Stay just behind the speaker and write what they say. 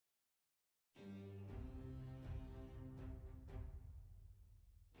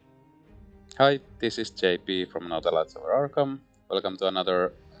Hi, this is JP from LOTR Arkham. Welcome to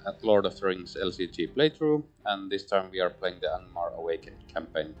another Lord of the Rings LCG playthrough, and this time we are playing the Angmar Awakened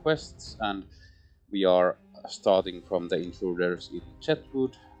campaign quests, and we are starting from the Intruders in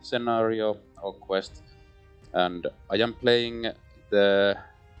Chetwood scenario or quest, and I am playing the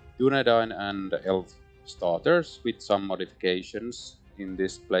Dunedain and Elf starters with some modifications in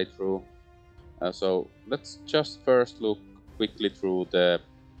this playthrough. So let's just first look quickly through the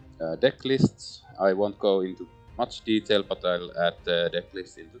deck lists. I won't go into much detail, but I'll add the deck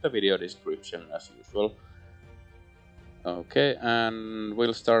list into the video description as usual. Okay, and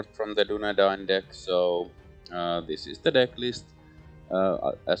we'll start from the Dunedain deck. So this is the deck list.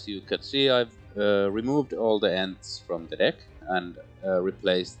 As you can see, I've removed all the ents from the deck and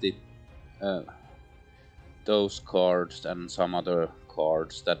replaced those cards and some other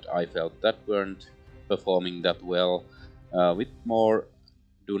cards that I felt that weren't performing that well with more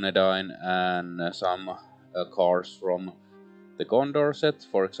Dunedain and some cards from the Gondor set,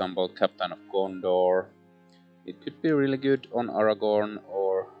 for example Captain of Gondor. It could be really good on Aragorn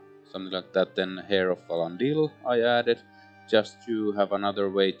or something like that. Then Heir of Valandil I added just to have another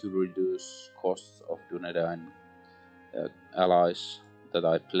way to reduce costs of Dunedain allies that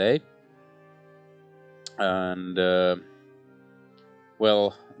I play. And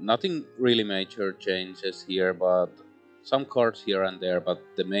well, nothing really major changes here, but some cards here and there, but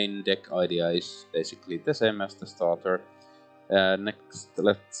the main deck idea is basically the same as the starter. Next,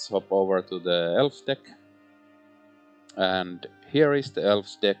 let's hop over to the Elves deck. And here is the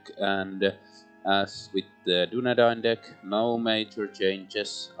Elves deck, and as with the Dunedain deck, no major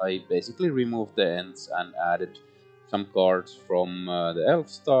changes. I basically removed the ends and added some cards from the Elf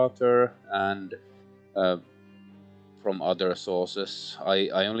starter and from other sources. I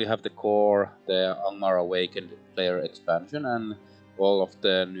only have the core, the Angmar Awakened player expansion, and all of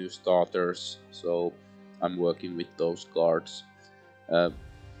the new starters, so I'm working with those cards.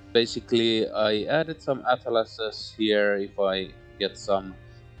 Basically, I added some atlases here if I get some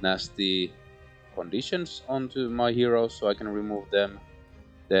nasty conditions onto my heroes, so I can remove them.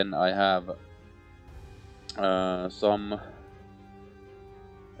 Then I have some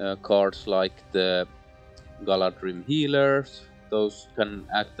cards like the Galadrim healers. Those can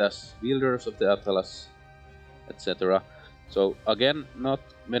act as wielders of the Atlas, etc. So again, not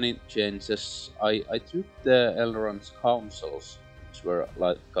many changes. I took the Elrond's councils, which were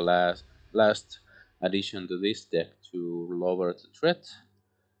like a last addition to this deck to lower the threat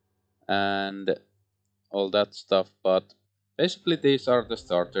and all that stuff, but basically these are the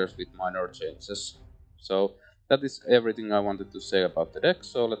starters with minor changes. So that is everything I wanted to say about the deck,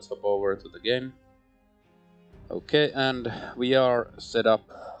 so let's hop over to the game. Okay, and we are set up.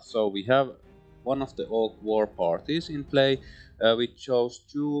 So we have one of the old war parties in play. We chose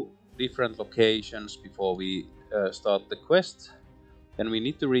 2 different locations before we start the quest. And we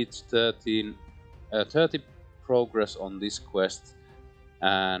need to reach 30 progress on this quest.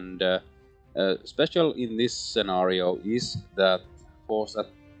 And special in this scenario is that force at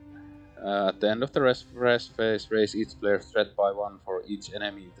the end of the rest phase, raise each player's threat by 1 for each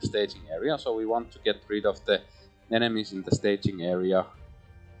enemy in the staging area. So we want to get rid of the enemies in the staging area,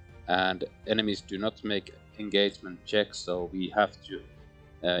 and enemies do not make engagement checks, so we have to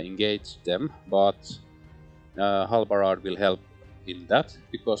engage them. But Halbarad will help in that,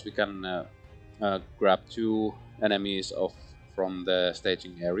 because we can grab 2 enemies from the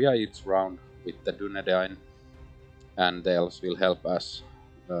staging area each round with the Dunedain, and the Elves will help us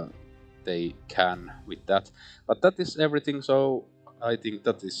they can with that. But that is everything, so I think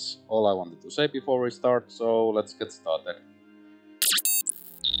that is all I wanted to say before we start, so let's get started.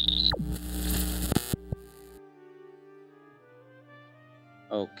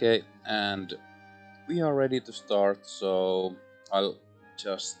 Okay, and we are ready to start, so I'll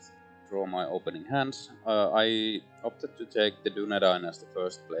just draw my opening hands. I opted to take the Dunedain as the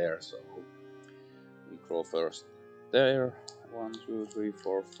first player, so we draw first there. 1, 2, 3,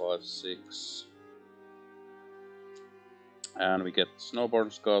 4, 5, 6. And we get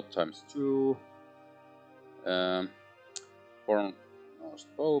Snowborn Scout ×2, Foremost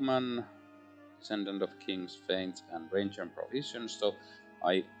Bowman, Descendant of King's Feint, and Ranger and Provisions. So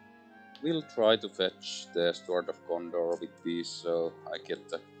I will try to fetch the Sword of Gondor with these, so I get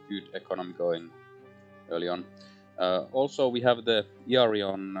a good economy going early on. Also, we have the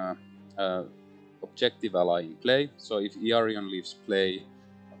Iarion objective ally in play, so if Iarion leaves play,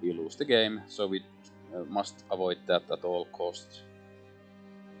 we lose the game, so we must avoid that at all costs.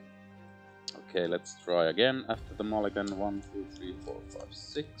 Okay, let's try again after the mulligan. 1, 2, 3, 4, 5,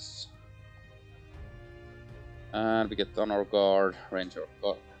 6. And we get Honor Guard, Ranger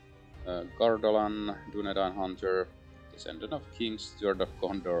of Gardolan, Dunedain Hunter, Descendant of Kings, Steward of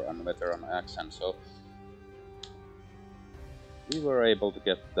Gondor, and Veteran Accent. So we were able to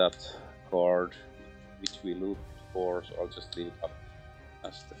get that card which we looked for, so I'll just leave it up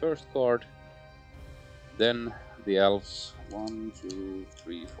as the first card. Then the Elves, 1, 2,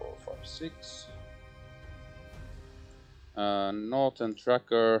 3, 4, 5, 6. Northern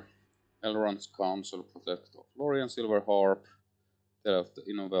Tracker, Elrond's Council, Protector of Lorien, Silver Harp, Tale of the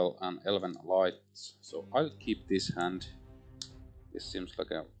Innovel, and Elven Lights. So I'll keep this hand. This seems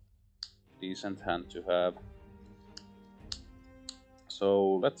like a decent hand to have.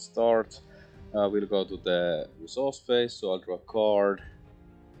 So let's start. We'll go to the resource phase, so I'll draw a card.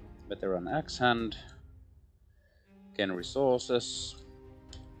 Veteran Axe Hand. Again, resources.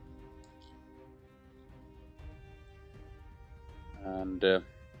 And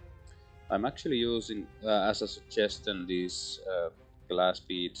I'm actually using, as a suggestion, these glass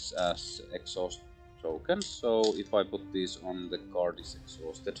beads as exhaust tokens. So if I put these on, the card is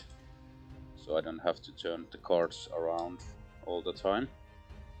exhausted. So I don't have to turn the cards around all the time.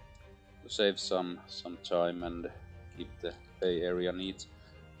 To save some time and keep the play area neat.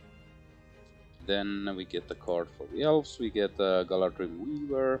 Then we get the card for the Elves. We get a Galadrim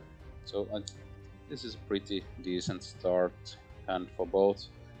Weaver. So this is a pretty decent start hand for both.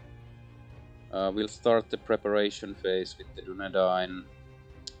 We'll start the preparation phase with the Dunedain.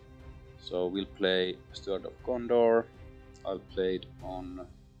 So we'll play Steward of Gondor. I'll play it on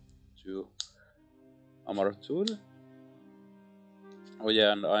to Amartul. Oh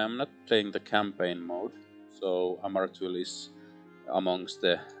yeah, and I am not playing the campaign mode, so Amartul is amongst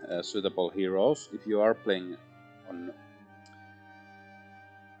the suitable heroes. If you are playing on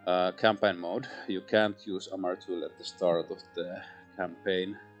campaign mode, you can't use Amartul at the start of the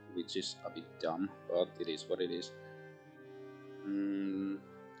campaign, which is a bit dumb, but it is what it is.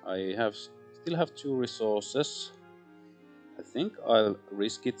 I still have 2 resources. I think I'll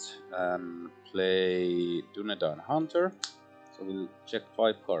risk it and play Dunedain Hunter. So we'll check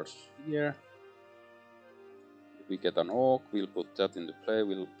 5 cards here. If we get an Orc, we'll put that into play.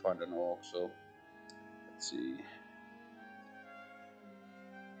 We'll find an Orc, so let's see.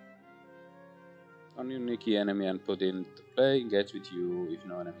 Ununique enemy and put into play. Engage with you if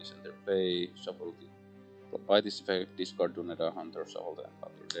no enemies enter play. Shuffle the. By this effect, discard Dunedain Hunter, shuffle the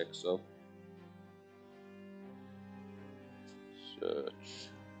encounter deck. So search.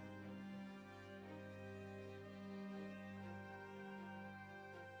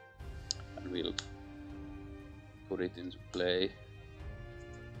 And we'll put it into play.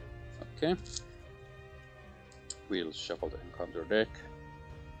 Okay. We'll shuffle the encounter deck.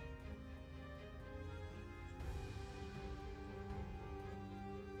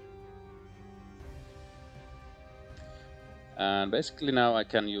 And basically now I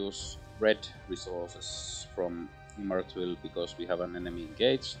can use red resources from Immortal because we have an enemy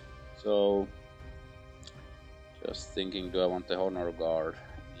engaged. So just thinking, do I want the Honor Guard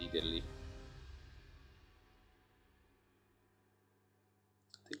immediately?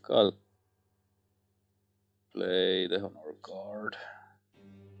 I think I'll play the Honor Guard.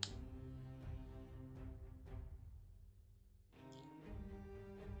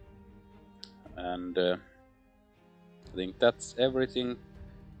 And I think that's everything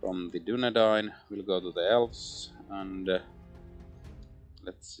from the Dunedain. We'll go to the Elves and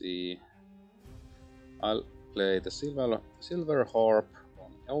let's see. I'll play the Silver Harp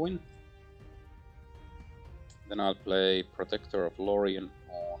on Elwyn. Then I'll play Protector of Lorien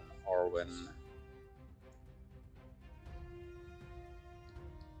on Arwen.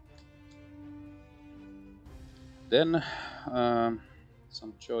 Then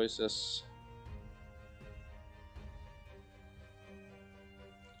some choices.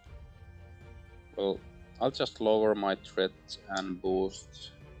 Well, I'll just lower my threat and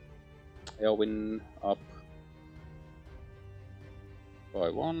boost Elwyn up by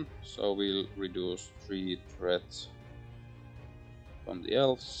 1, so we'll reduce 3 threats from the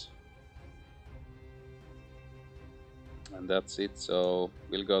Elves. And that's it, so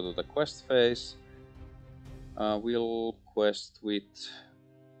we'll go to the quest phase. We'll quest with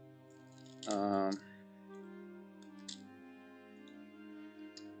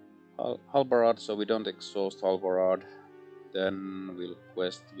Halbarad, so we don't exhaust Halbarad. Then we'll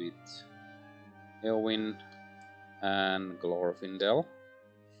quest with Eowyn and Glorfindel.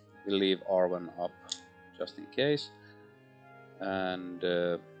 We'll leave Arwen up just in case. And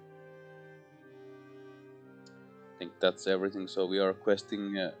I think that's everything. So we are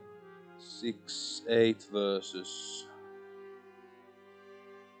questing 6, 8 versus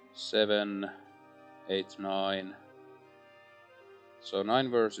 7, 8, 9. So 9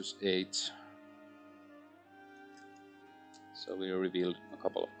 versus 8. So we revealed a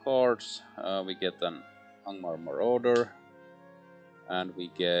couple of cards. We get an Angmar Marauder, and we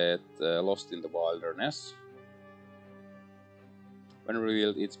get Lost in the Wilderness. When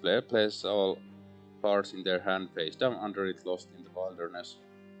revealed, each player places all cards in their hand face down under it, Lost in the Wilderness.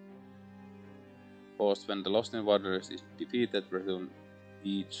 Paused when the Lost in the Wilderness is defeated, return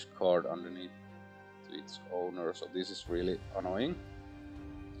each card underneath to its owner. So this is really annoying.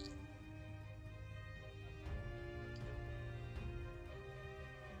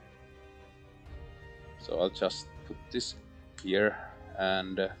 So I'll just put this here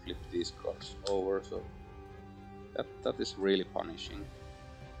and flip these cards over. So that is really punishing.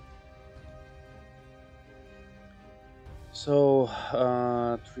 So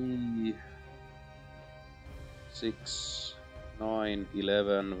 3, 6, 9,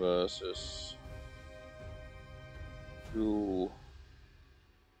 11 versus 2,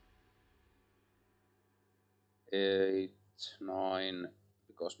 8, 9,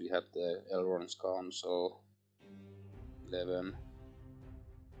 because we had the Elrond's Council. 11,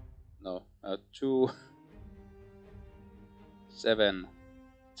 no, 2, 7,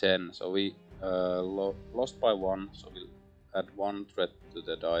 10. So we lost by 1, so we'll add 1 threat to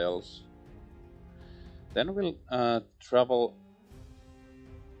the dials. Then we'll travel.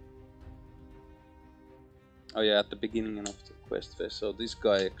 Oh yeah, at the beginning of the quest phase. So this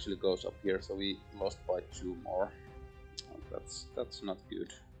guy actually goes up here, so we lost by 2 more. Oh, that's not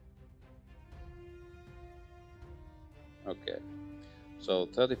good. Okay, so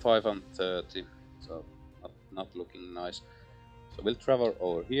 35 and 30, so not looking nice. So we'll travel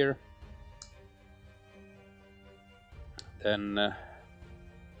over here. Then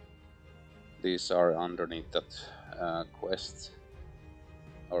these are underneath that quest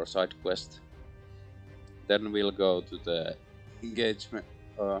or side quest. Then we'll go to the engagement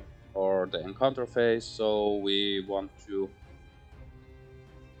or the encounter phase. So we want to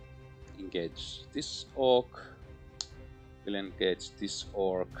engage this orc. We'll engage this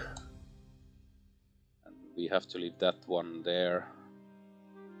orc, and we have to leave that one there.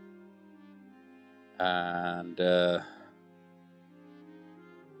 And yeah,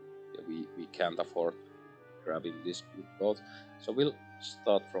 we can't afford grabbing this with both. So we'll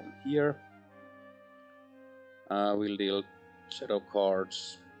start from here. We'll deal shadow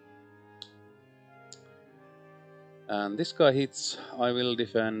cards. And this guy hits. I will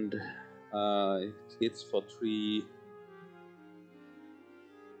defend. It hits for 3.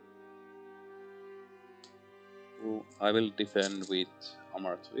 I will defend with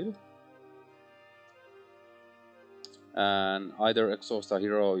Armored Will. And either exhaust a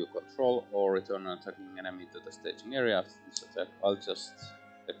hero you control or return an attacking enemy to the staging area after this attack. I'll just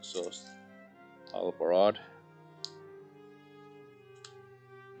exhaust Alborad.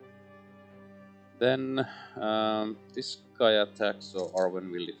 Then this guy attacks, so Arwen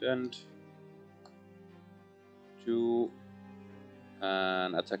will defend. 2,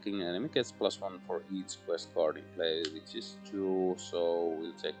 and attacking enemy gets +1 for each quest card in play, which is 2, so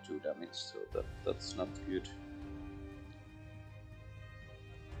we'll take 2 damage, so that's not good.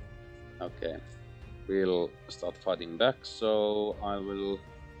 Okay, we'll start fighting back, so I will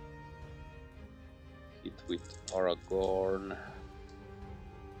hit with Aragorn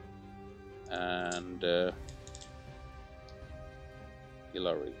and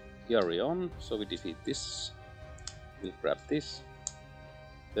Hilarion, so we defeat this. We'll grab this.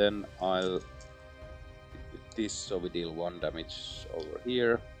 Then I'll hit with this, so we deal 1 damage over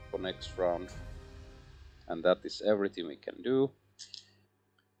here for next round. And that is everything we can do.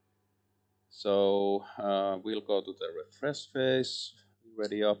 So we'll go to the refresh phase.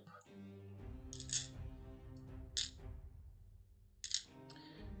 Ready up.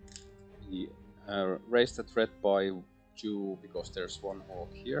 We raise the threat by 2 because there's 1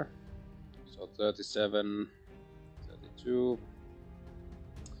 orc here. So 37, 32.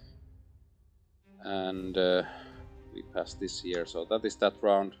 And we pass this here, so that is that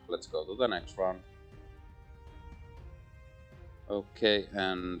round. Let's go to the next round. Okay,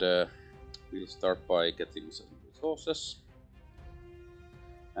 and we'll start by getting some resources.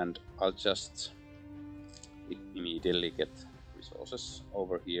 And I'll just immediately get resources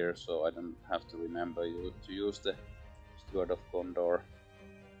over here, so I don't have to remember to use the Steward of Gondor.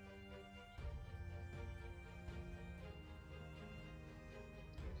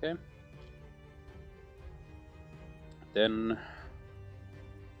 Okay. Then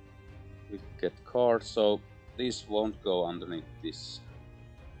we get cards, so these won't go underneath this.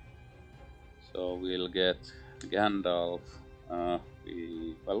 So we'll get Gandalf.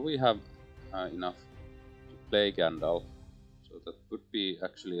 We have enough to play Gandalf, so that would be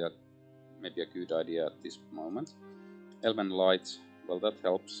actually maybe a good idea at this moment. Elven Light, well, that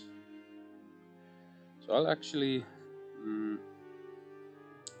helps. So I'll actually,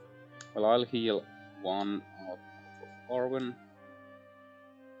 well, I'll heal one out of Arwen,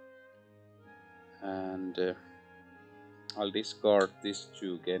 and I'll discard this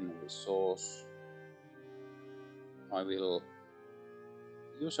to gain a resource. I will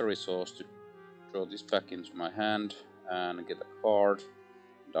use a resource to draw this back into my hand and get a card.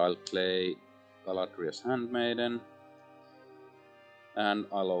 And I'll play Galadriel's Handmaiden, and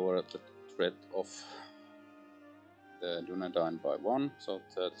I'll lower the threat of the Dunedain by 1, so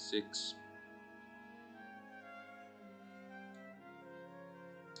 36.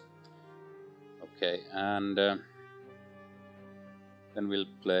 Okay, and then we'll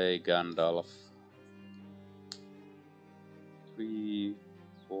play Gandalf. 3,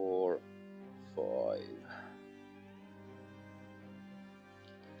 4, 5.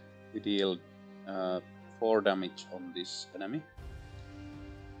 We deal 4 damage on this enemy,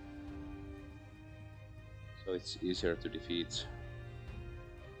 so it's easier to defeat.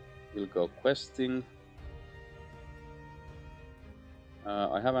 We'll go questing.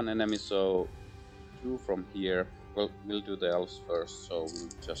 I have an enemy, so 2 from here. Well, we'll do the elves first, so we'll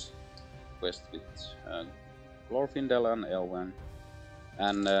just quest with Glorfindel and Elwen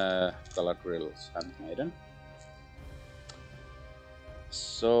and Galadriel's Handmaiden.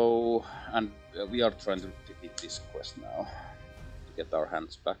 So, and we are trying to defeat this quest now to get our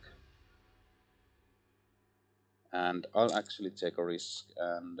hands back. And I'll actually take a risk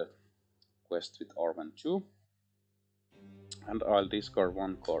and quest with Arwen 2. And I'll discard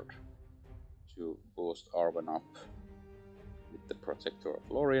 1 card to boost Arwen up with the Protector of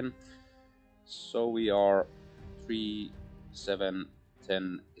Lorien. So we are 3, 7,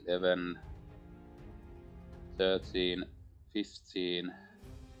 10, 11, 13, 15,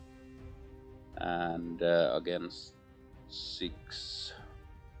 and against 6,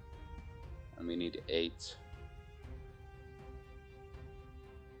 and we need 8.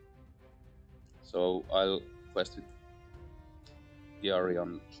 So I'll quest with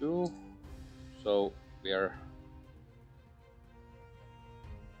Yarion 2. So we are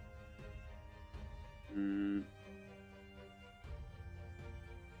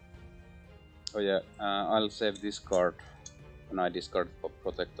oh yeah, I'll save this card when I discard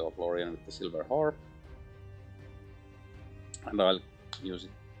Protector of Lorien with the Silver Harp, and I'll use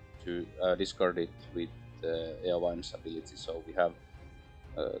it to discard it with Eowyn's ability. So we have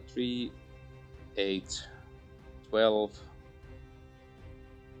 3, 8, 12,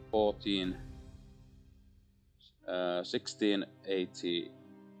 14, 16,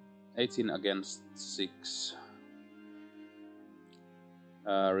 18 against 6.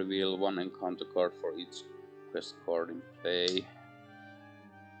 Reveal 1 encounter card for each quest card in play.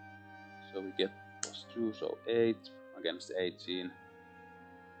 So we get +2, so 8 against 18.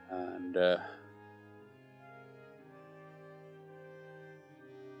 And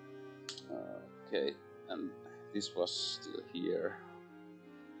okay, and this was still here.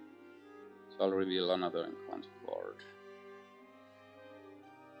 So I'll reveal another encounter card.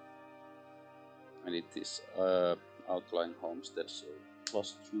 And it is Outlying Homestead, so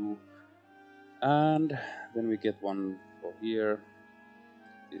 +2. And then we get 1 for here.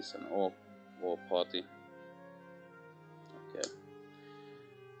 This is an war party. Okay.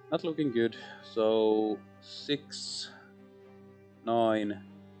 Not looking good. So 6, 9,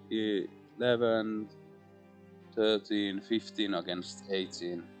 11, 13, 15 against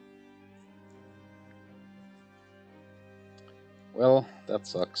 18. Well, that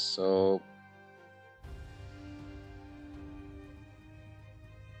sucks. So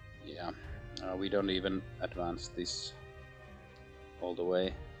yeah, we don't even advance this all the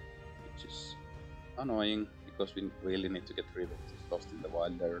way, which is annoying because we really need to get rid of this Lost in the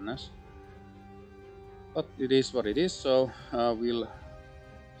Wilderness. But it is what it is, so we'll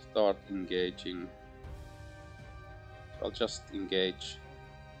start engaging. So I'll just engage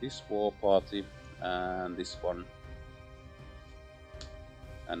this war party and this one,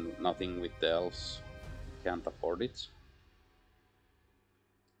 and nothing with the elves. Can't afford it.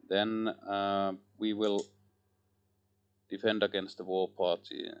 Then we will defend against the war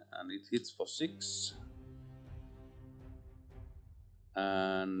party, and it hits for 6.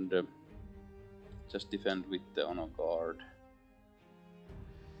 And just defend with the honor guard.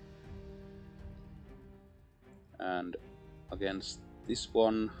 And against this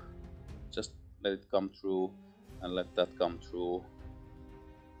one, just let it come through and let that come through.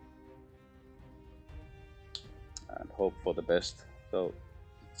 And hope for the best. So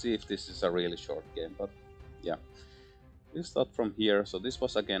let's see if this is a really short game, but yeah. we'll start from here. So this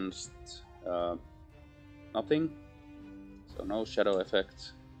was against nothing, so no shadow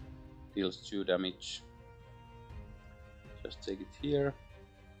effect, deals 2 damage. Just take it here.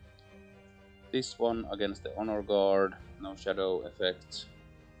 This one against the Honor Guard, no shadow effect.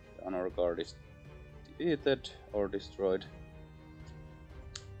 The Honor Guard is defeated or destroyed.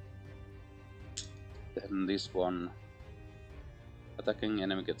 Then this one, attacking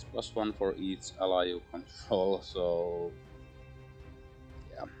enemy gets +1 for each ally you control, so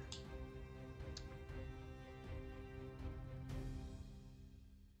yeah.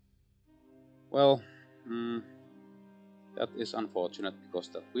 Well, that is unfortunate because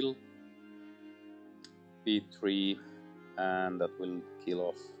that will be 3 and that will kill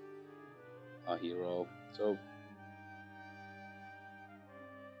off a hero, so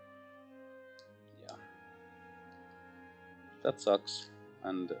yeah, that sucks.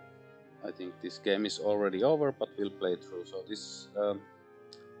 And I think this game is already over, but we'll play through. So this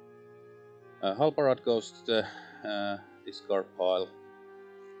Halbarad goes to the discard pile.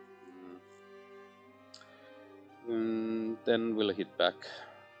 Then we'll hit back.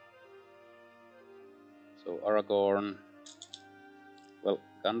 So Aragorn, well,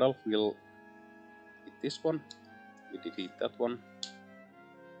 Gandalf will hit this one. We defeat that one.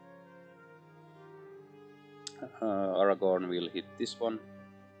 Aragorn will hit this one.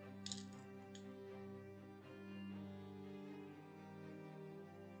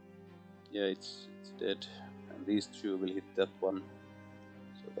 Yeah, it's dead. And these 2 will hit that one.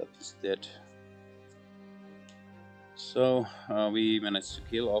 So that is dead. So we managed to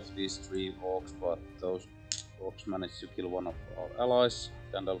kill off these 3 orcs, but those orcs managed to kill one of our allies.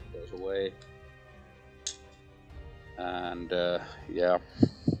 Gandalf goes away. And yeah.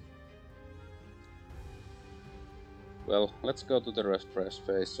 Well, let's go to the refresh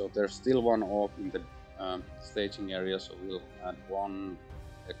phase. So there's still 1 orc in the staging area, so we'll add 1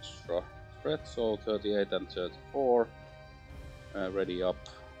 extra threat. So 38 and 34 ready up.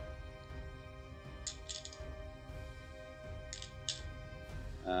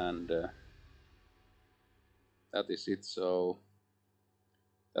 And that is it. So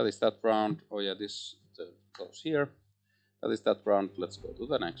that is that round. Oh yeah, this goes here. That is that round. Let's go to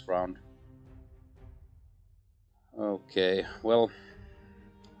the next round. Okay, well,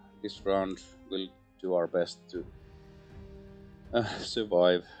 this round we'll do our best to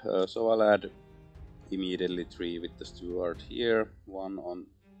survive. So I'll add immediately 3 with the steward here, 1 on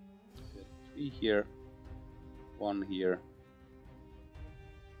 3 here, 1 here,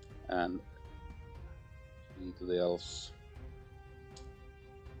 and into the elves.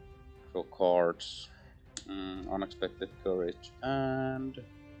 Draw cards, unexpected courage, and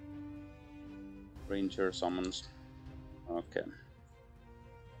ranger summons. Okay.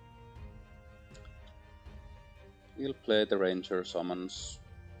 We'll play the ranger summons.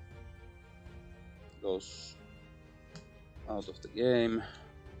 Goes out of the game.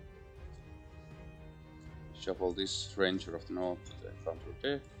 Shuffle this ranger of the north to the encounter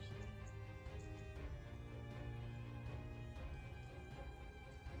deck.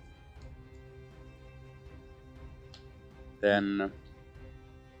 Then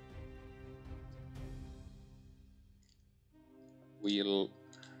we'll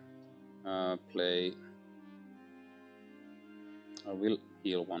play. I will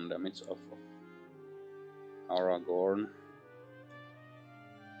heal 1 damage off of Aragorn.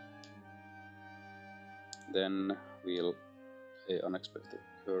 Then we'll play unexpected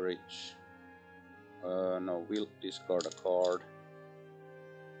courage. No, we'll discard a card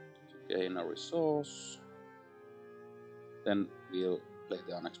to gain a resource. Then we'll play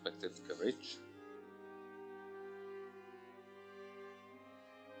the unexpected courage.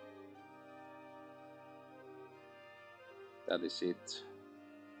 That is it.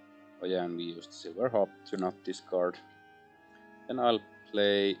 Oh yeah, and we used Silver Hop to not discard. Then I'll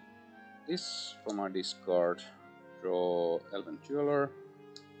play this from my discard. Draw Elven Jeweler.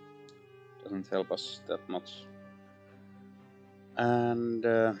 Doesn't help us that much. And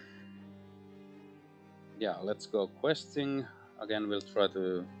yeah, let's go questing. Again, we'll try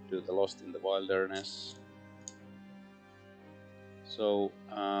to do the Lost in the Wilderness. So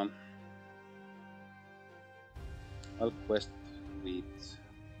I'll quest with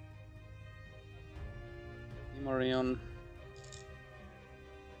Imarion,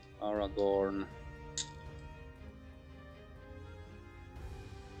 Aragorn,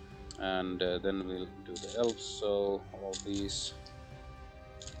 and then we'll do the elves. So all these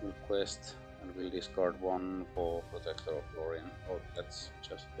will quest, and we'll discard 1 for Protector of Lorien. Or let's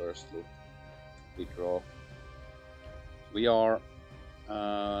just first look. We draw. We are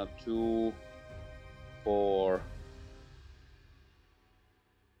 2, 4,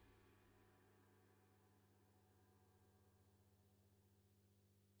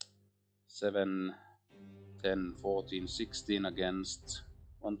 7, 10, 14, 16 against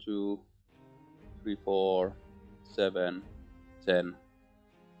 1, 2, 3, 4, 7, 10.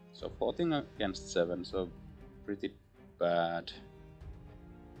 So 14 against 7, so pretty bad.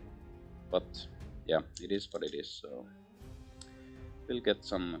 But yeah, it is what it is, so we'll get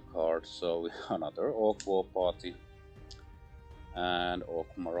some cards. So another Orc War Party and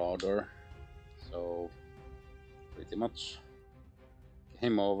Orc Marauder. So pretty much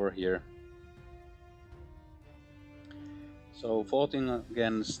game over here. So 14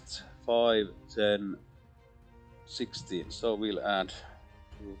 against 5, 10, 16. So we'll add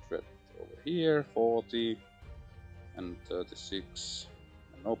 2 threat over here, 40 and 36.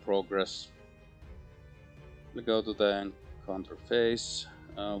 No progress. We'll go to the encounter phase.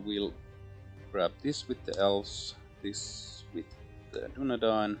 We'll grab this with the Elves, this with the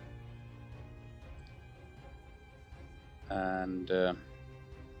Dunedain, and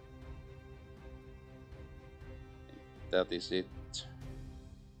that is it.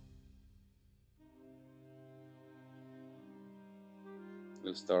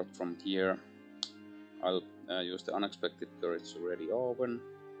 We'll start from here. I'll use the Unexpected Courage already open.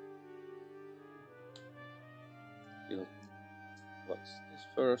 What's this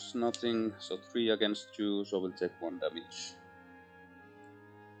first? Nothing. So 3 against 2, so we'll take 1 damage.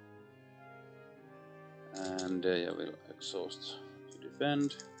 And yeah, we'll exhaust to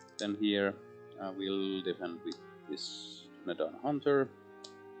defend. Then here we'll defend with this Dunedain Hunter.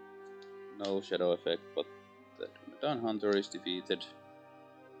 No shadow effect, but the Dunedain Hunter is defeated.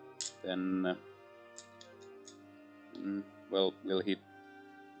 Then well, we'll hit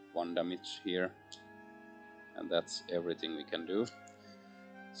 1 damage here. And that's everything we can do.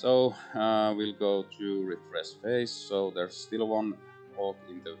 So we'll go to refresh phase. So there's still 1 orc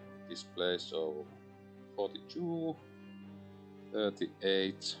in the display. So 42,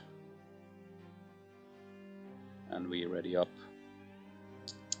 38, and we ready up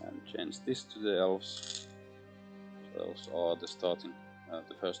and change this to the Elves. So Elves are the starting,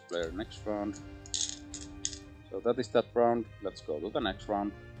 the first player next round. So that is that round. Let's go to the next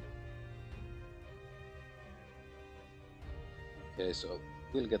round. Okay, so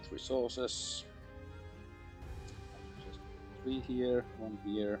we'll get resources. Just 3 here, 1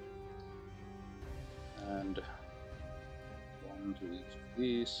 here, and 1 to each of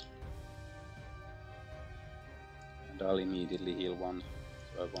these. And I'll immediately heal 1,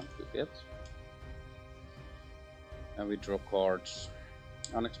 so I won't forget. And we draw cards.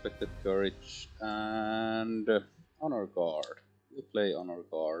 Unexpected Courage and Honor Guard. We'll play Honor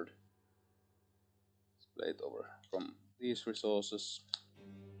Guard. Let's play it over from these resources.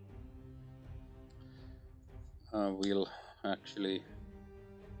 We'll actually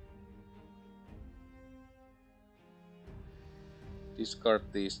discard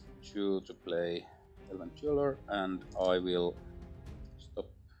these 2 to play Elven Jeweler, and I will stop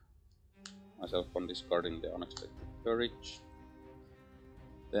myself from discarding the Unexpected Courage.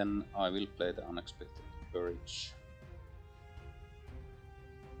 Then I will play the Unexpected Courage.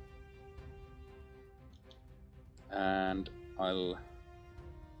 And I'll...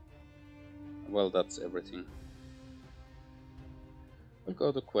 well, that's everything. We'll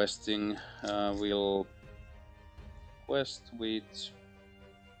go to questing. We'll quest with...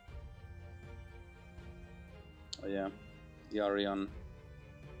 oh yeah, Yarion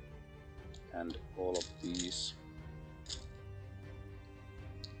and all of these.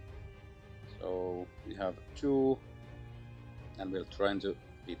 So we have 2, and we'll try to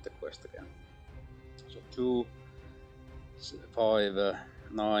beat the quest again. So 2, 5,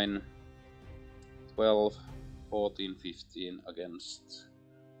 9, 12, 14, 15 against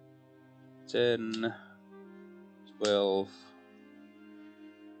 10, 12,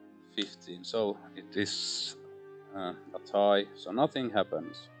 15. So it is a tie, so nothing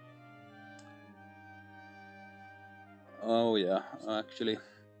happens. Oh yeah, actually,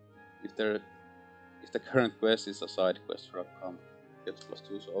 if the current quest is a side quest, Rakam gets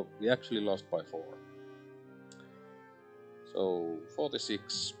 +2, so we actually lost by 4. So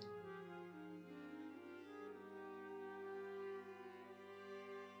 46.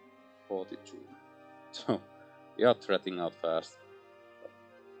 42. So we are threatening out fast. But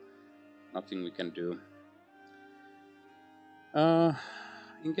nothing we can do.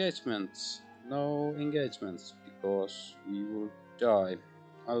 Engagements. No engagements, because we will die.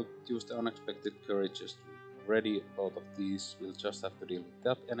 I'll use the Unexpected Courage just to ready both of these. We'll just have to deal with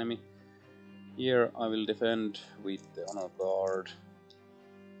that enemy. Here I will defend with the Honor Guard.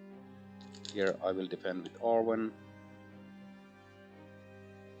 Here I will defend with Arwen.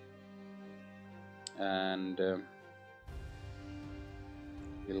 And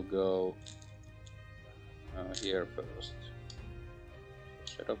we'll go here first.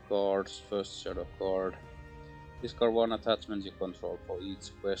 Shadow cards, first shadow card. Discard one attachment you control for each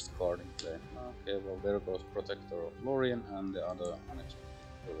quest card in play. Okay, well there goes Protector of Lorien and the other unexpected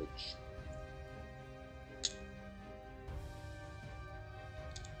courage.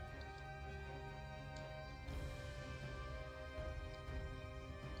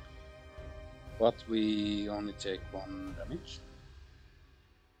 But we only take 1 damage.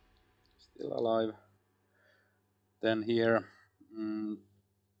 Still alive. Then here,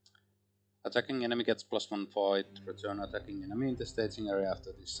 attacking enemy gets +1 fight. Return attacking enemy in the staging area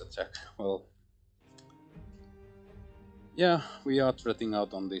after this attack. Well, yeah, we are threatening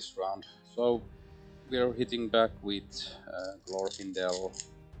out on this round. So we are hitting back with Glorfindel.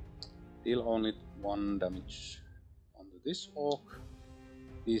 Deal only 1 damage onto this orc.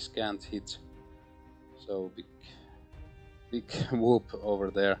 These can't hit. So big whoop over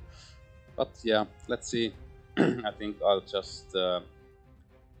there. But yeah, let's see. I think I'll just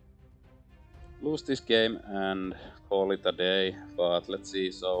lose this game and call it a day. But let's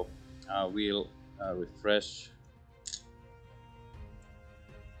see. So we'll refresh.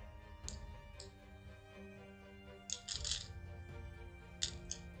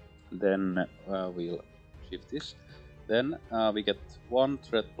 Then we'll shift this. Then we get 1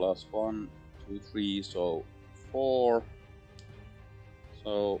 threat plus 1, 2, 3, so 4.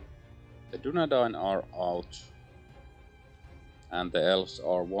 So the Dunedain are out, and the Elves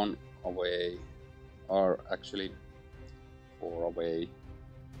are 1 away, are actually 4 away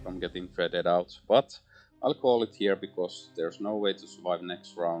from getting threaded out. But I'll call it here because there's no way to survive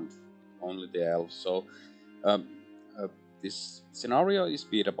next round, only the Elves. So this scenario is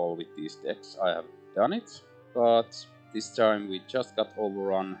beatable with these decks. I have done it, but this time we just got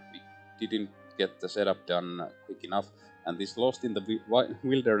overrun. We didn't get the setup done quick enough, and this Lost in the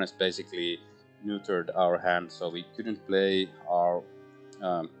Wilderness basically neutered our hand, so we couldn't play our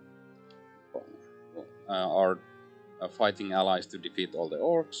fighting allies to defeat all the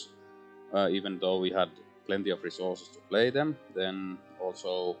orcs, even though we had plenty of resources to play them. Then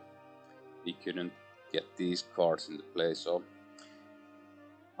also we couldn't get these cards into play. So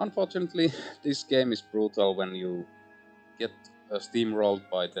unfortunately, this game is brutal when you get steamrolled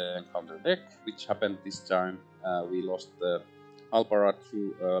by the encounter deck, which happened this time. We lost the Albarad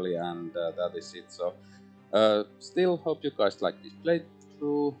too early, and that is it. So still hope you guys like this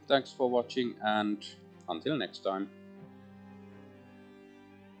playthrough. Thanks for watching, and until next time.